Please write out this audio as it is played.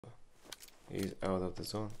He's out of the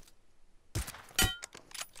zone.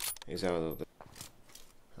 He's out of the...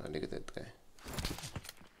 Oh, look at that guy.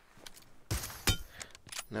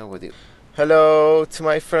 Nobody. Hello to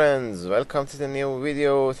my friends. Welcome to the new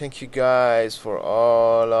video. Thank you guys for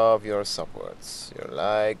all of your supports, your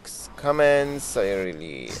likes, comments. I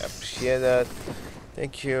really appreciate that.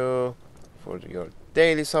 Thank you for your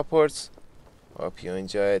daily supports. Hope you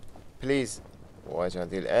enjoy it. Please watch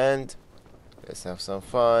until end. Let's have some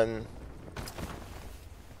fun.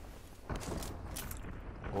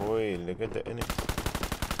 Oi, look at the enemy.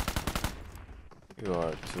 You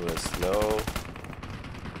are too slow.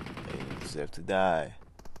 And you deserve to die.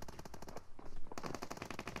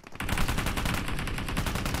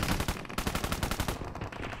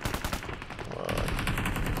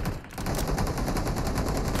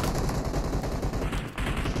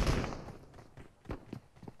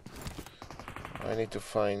 I need to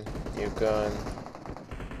find new gun.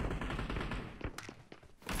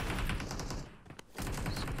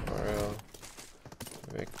 Squirrel.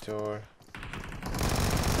 Victor.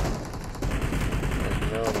 There's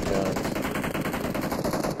no guns.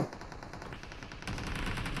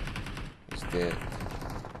 He's dead.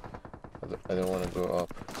 I don't want to go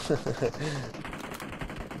up.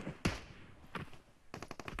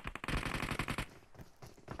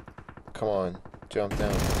 Come on, jump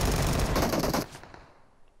down.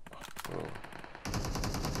 Bro.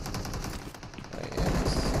 My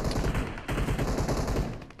ass.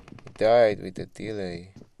 He died with the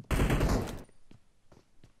delay.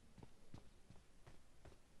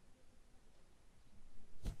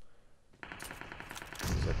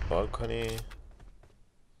 There's a balcony.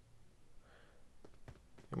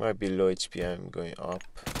 It might be low HP. I'm going up.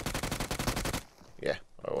 Yeah,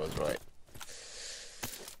 I was right.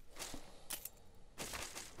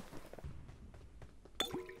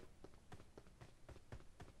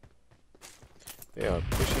 They are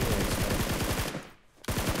pushing us.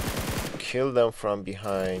 Kill them from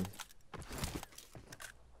behind.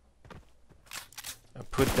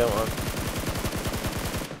 And put them on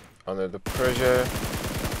under the pressure.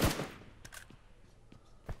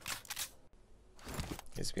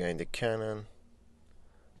 He's behind the cannon.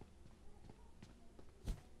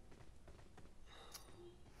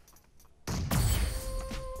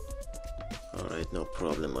 Alright, no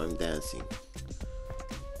problem, I'm dancing.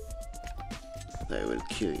 I will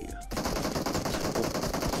kill you.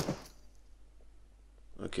 Oh.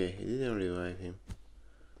 Okay, he didn't revive him.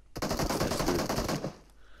 That's good.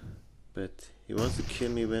 But he wants to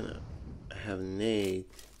kill me when I have nade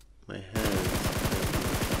my hands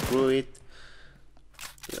and throw it.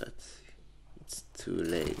 But it's too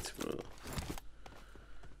late, bro.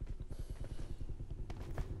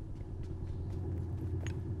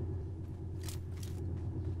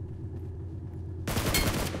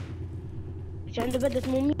 عشان بدت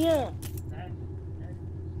موميا.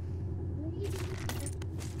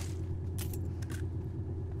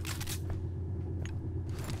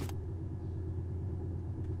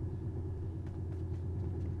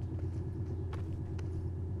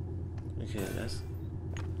 Okay, let's.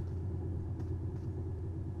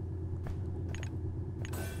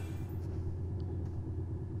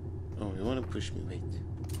 Oh, you wanna push me? Wait.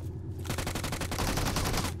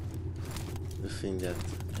 The thing that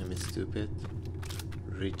I'm stupid.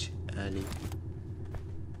 Rich alley.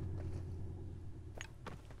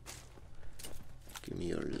 Give me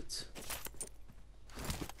your loot.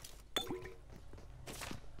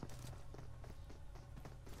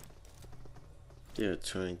 They are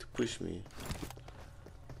trying to push me.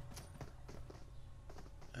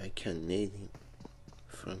 I can nade him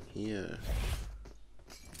from here.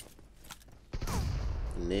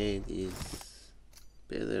 Nade is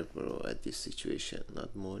better, bro, at this situation,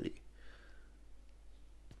 not Molly.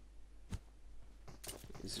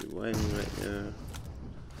 He's reviving right there.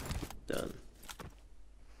 Done.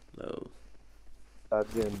 Low. I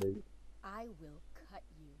will cut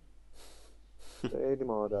you. خیلی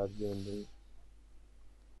مادر جنده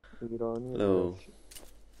ایرانی Low.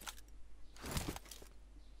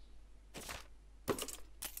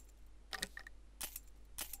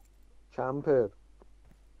 کمپر.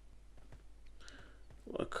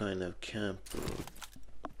 What kind of camp, bro?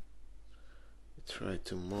 You tried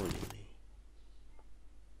to molly me.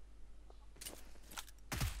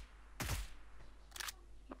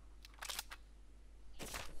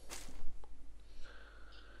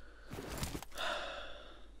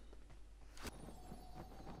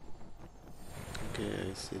 Okay,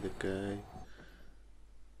 I see the guy.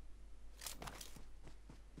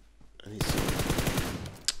 And he's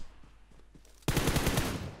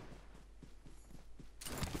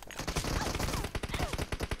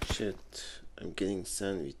shit. I'm getting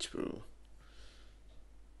sandwich, bro.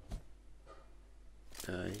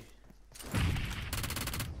 Die.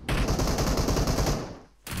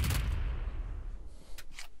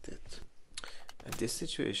 Dead. At this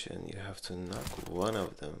situation, you have to knock one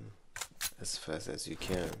of them as fast as you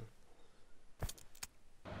can.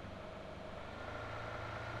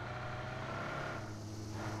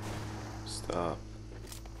 Stop.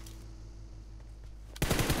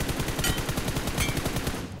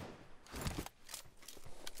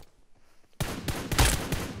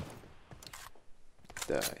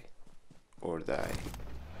 Die. Or die.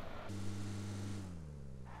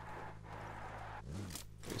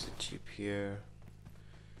 There's a jeep here.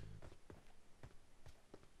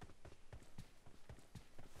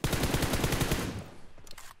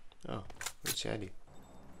 Oh, it's Addy.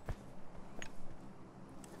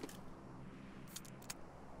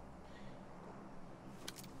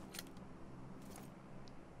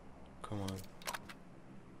 Come on.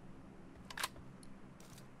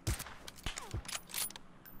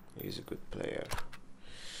 He's a good player.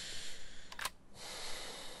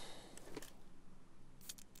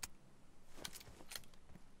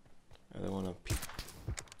 I don't want to pick.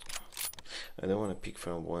 I don't want to pick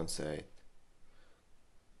from one side.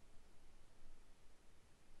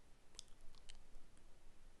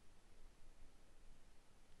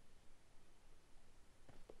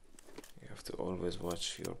 You have to always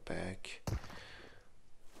watch your back.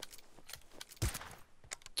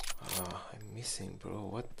 Ah, I'm missing, bro.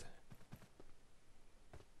 What?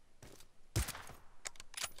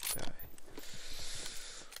 Die.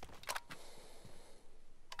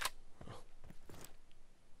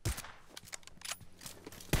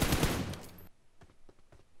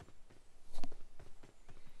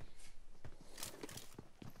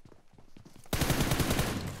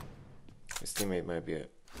 His teammate might be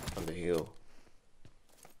on the hill,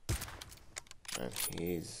 and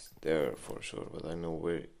he's there for sure, but I don't know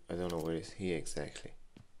where is he exactly.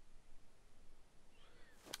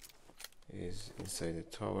 He's inside the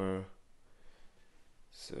tower,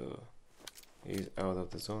 so he's out of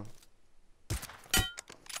the zone.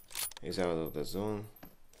 He's out of the zone.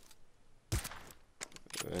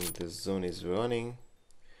 When the zone is running,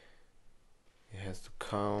 he has to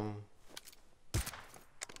come.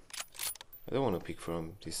 I don't want to pick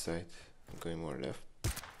from this side. I'm going more left.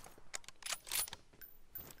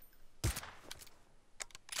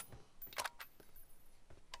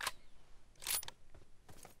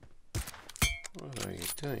 What are you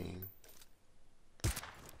doing?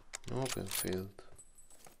 No open field.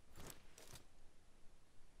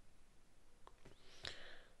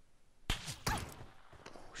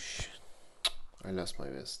 Oh shit. I lost my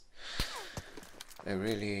vest. I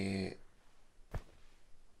really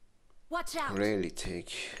Watch out! rarely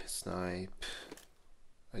take snipe.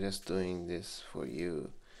 I'm just doing this for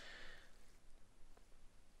you.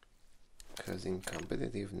 Because in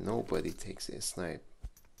competitive, nobody takes a snipe.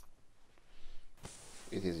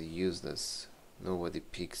 It is useless. Nobody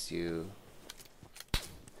picks you.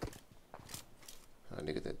 Oh,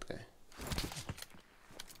 look at that guy.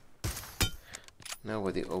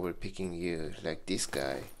 Nobody overpicking you like this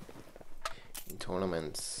guy in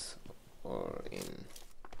tournaments or in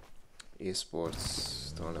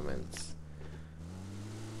esports tournaments.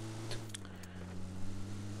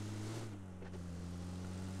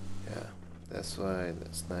 Yeah, that's why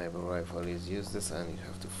the sniper rifle is useless and you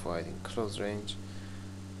have to fight in close range.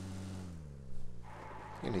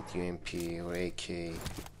 You need UMP or AK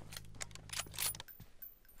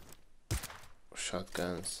or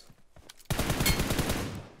shotguns.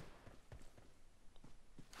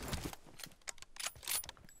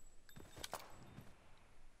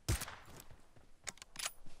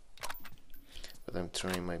 But I'm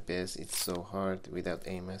trying my best. It's so hard without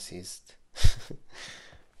aim assist.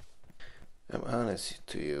 I'm honest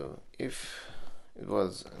to you, if it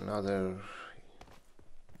was another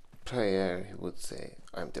player, he would say,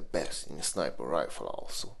 I'm the best in a sniper rifle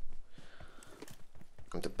also.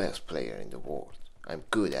 I'm the best player in the world. I'm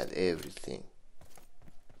good at everything.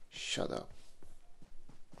 Shut up.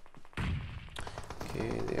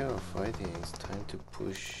 Okay, they are fighting. It's time to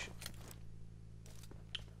push.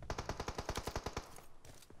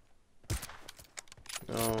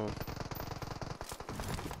 No.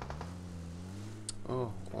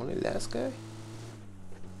 Oh, only last guy?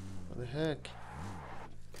 What the heck?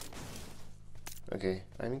 Okay,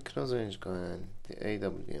 I'm in close range gun. The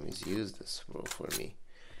AWM is useless, bro, for me.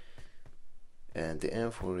 And the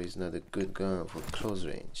M4 is not a good gun for close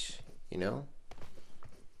range, you know?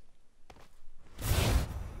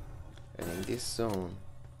 And in this zone,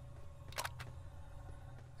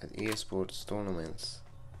 at esports tournaments,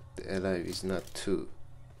 The alive is not 2.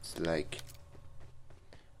 It's like,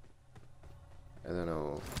 I don't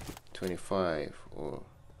know, 25 or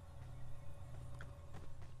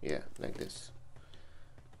yeah, like this.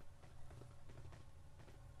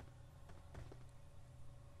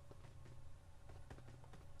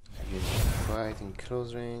 You need to fight in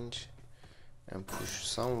close range and push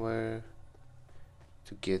somewhere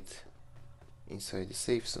to get inside the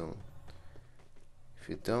safe zone. If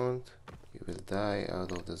you don't, you will die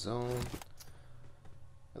out of the zone.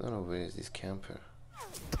 I don't know where is this camper.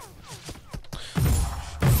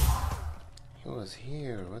 He was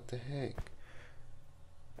here, what the heck?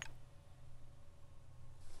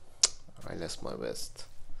 I lost my vest.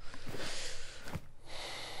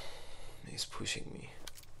 He's pushing me.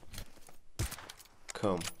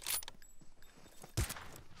 Come.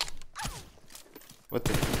 What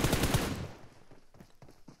the heck?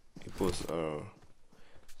 You both are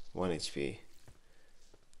 1 HP.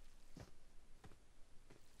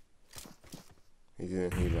 He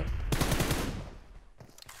didn't heal up.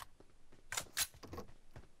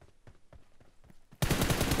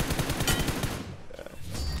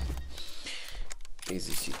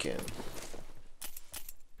 Easy chicken.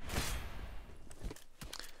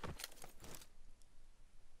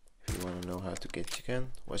 If you want to know how to get chicken,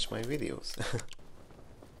 watch my videos.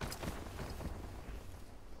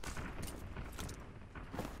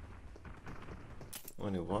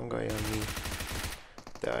 Only one guy on me.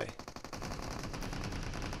 Die.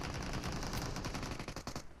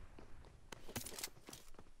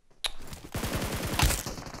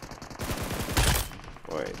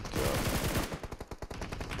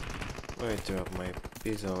 Why drop my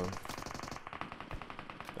bison?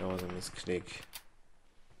 That was a misclick.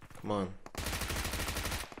 Come on.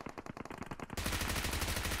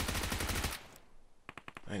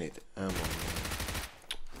 I need ammo.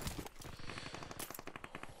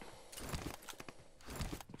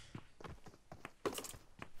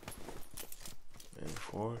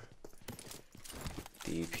 M4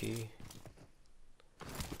 DP.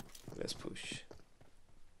 Let's push.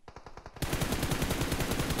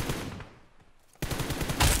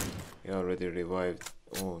 He already revived.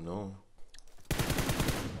 Oh no.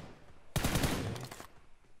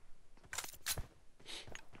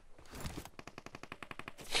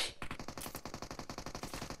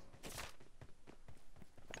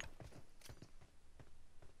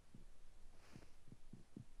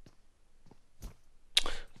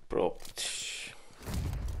 Bro.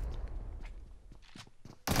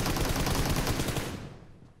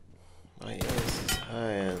 My ass is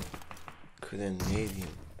high and couldn't need him.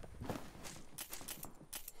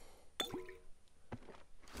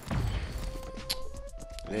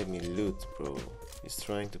 Let me loot, bro. He's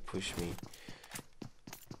trying to push me.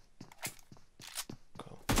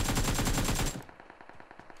 Go. I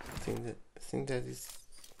think that is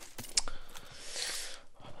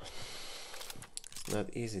it's not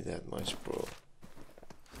easy that much, bro.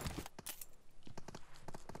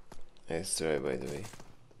 Nice try, by the way.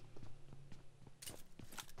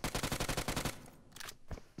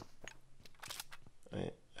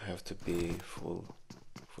 I have to be full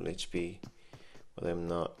HP. But I'm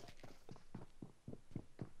not.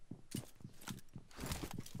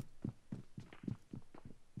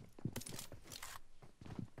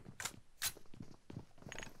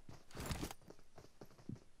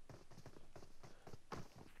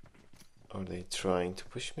 Are they trying to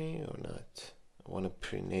push me or not? I want to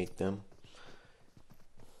pre-nade them.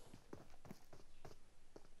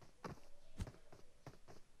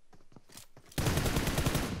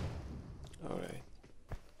 Alright.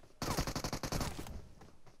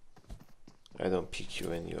 I don't pick you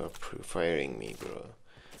when you are pre-firing me, bro.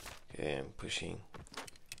 Okay, I'm pushing.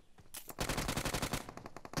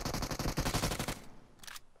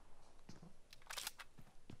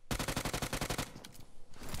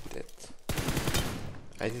 Dead.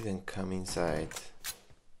 I didn't come inside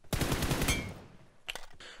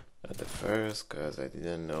at the first cause I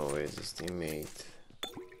didn't know where is his teammate.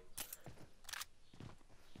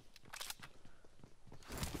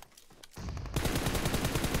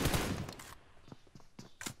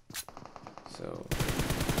 So,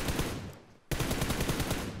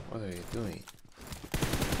 what are you doing?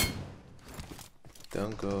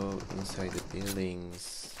 Don't go inside the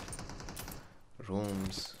buildings,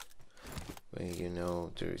 rooms, when you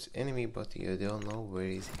know there is enemy but you don't know where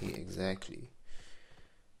is he exactly.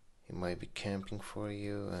 He might be camping for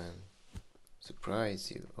you and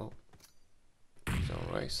surprise you. Oh, he's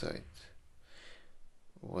on right side.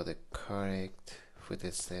 What a correct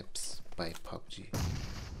footsteps by PUBG.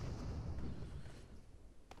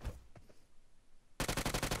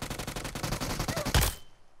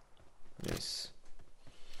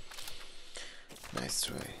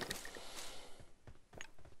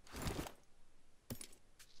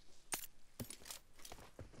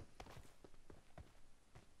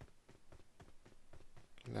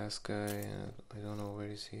 last guy. I don't know where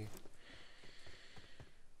is he.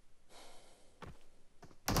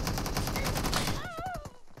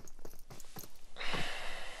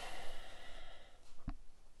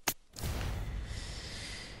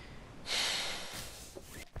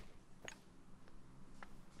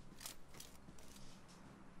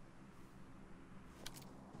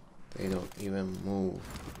 They don't even move.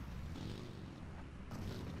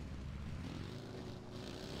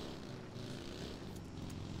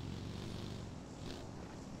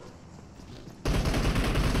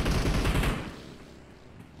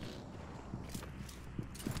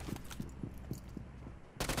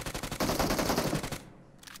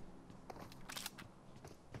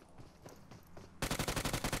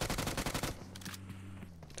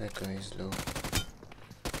 That guy is low.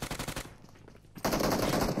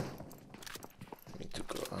 Need to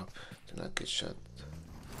go up to not get shot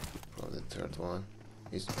from the third one.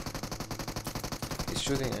 He's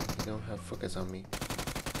shooting and he don't have focus on me.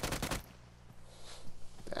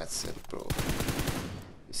 That's it, bro.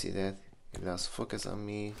 You see that? He lost focus on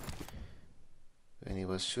me when he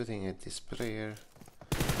was shooting at this player.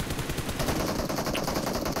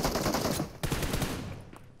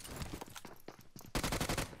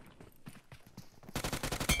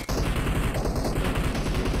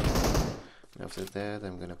 After that,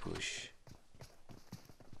 I'm gonna push.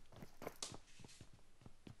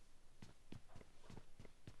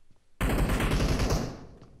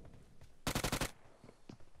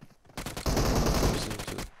 Using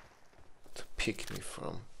to pick me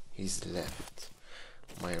from his left.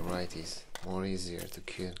 My right is more easier to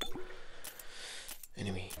kill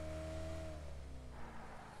enemy.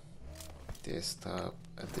 They stop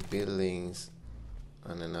at the buildings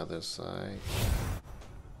on another side.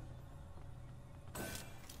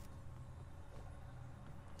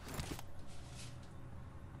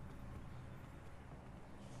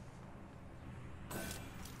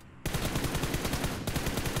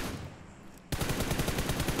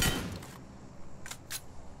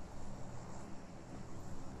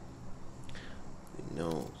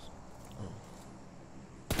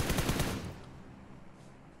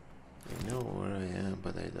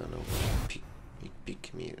 But I don't know why he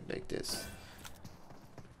pick me like this.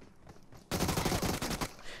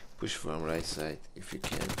 Push from right side if you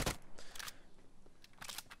can.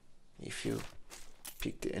 If you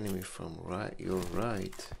pick the enemy from your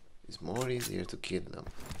right, it's more easier to kill them.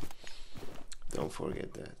 Don't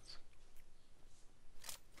forget that.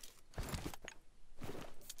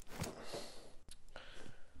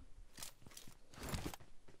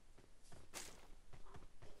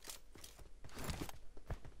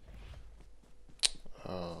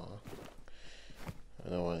 I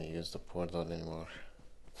don't want to use the portal anymore.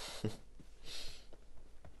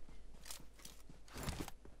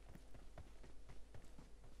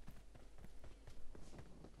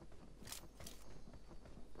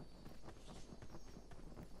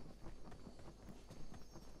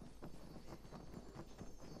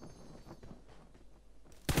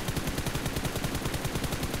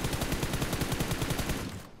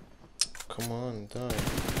 Come on, die.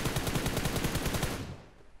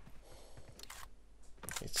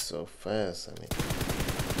 It's so fast, I mean.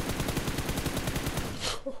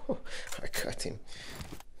 I got him.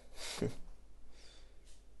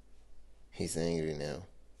 He's angry now.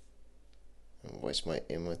 And watch my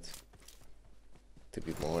emote to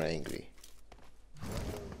be more angry.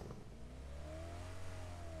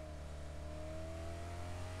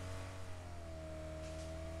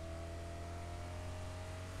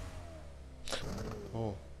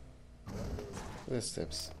 Oh,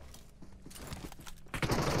 footsteps.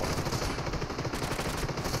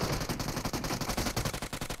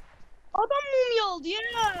 Adam mumya oldu ya.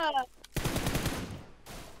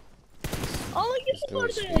 Allah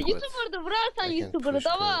YouTuber'dı. YouTuber'dı. Vurarsan YouTuber'ı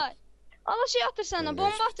da var. Allah şey atır sana.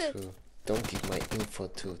 Bomba atır. Don't give my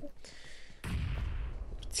info to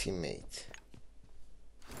teammate.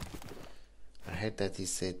 I heard that he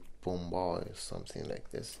said bomba or something like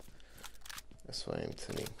this. That's why I'm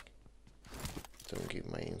telling. Don't give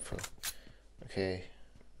my info. Okay,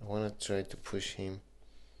 I wanna try to push him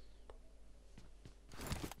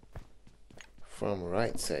from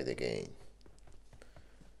right side again.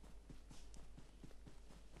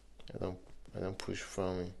 I don't push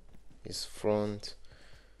from his front.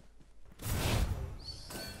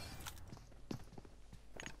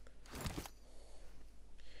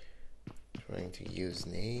 Trying to use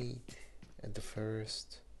nade at the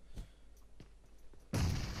first.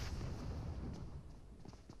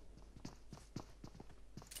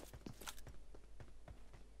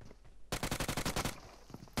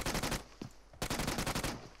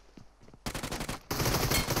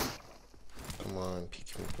 on,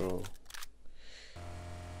 pick me, bro.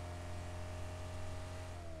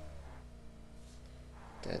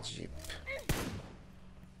 That jeep.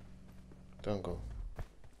 Don't go.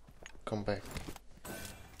 Come back.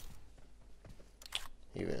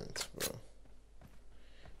 He went, bro.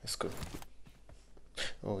 Let's go.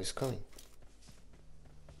 Oh, he's coming.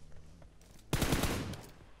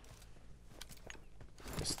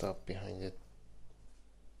 Stop behind it.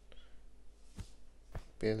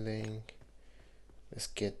 Building. Let's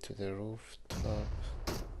get to the rooftop.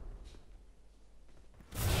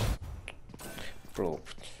 Bro.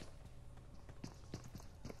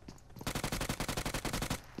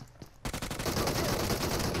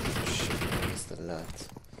 Shit, I missed a lot.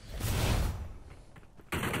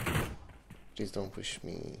 Please don't push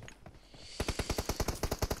me.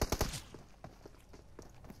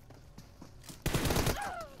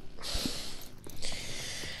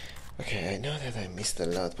 Okay, I know that I missed a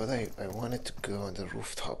lot, but I wanted to go on the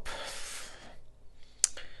rooftop.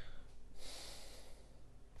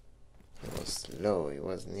 It was low, it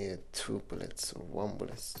was needed 2 bullets or 1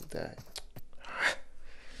 bullet to die.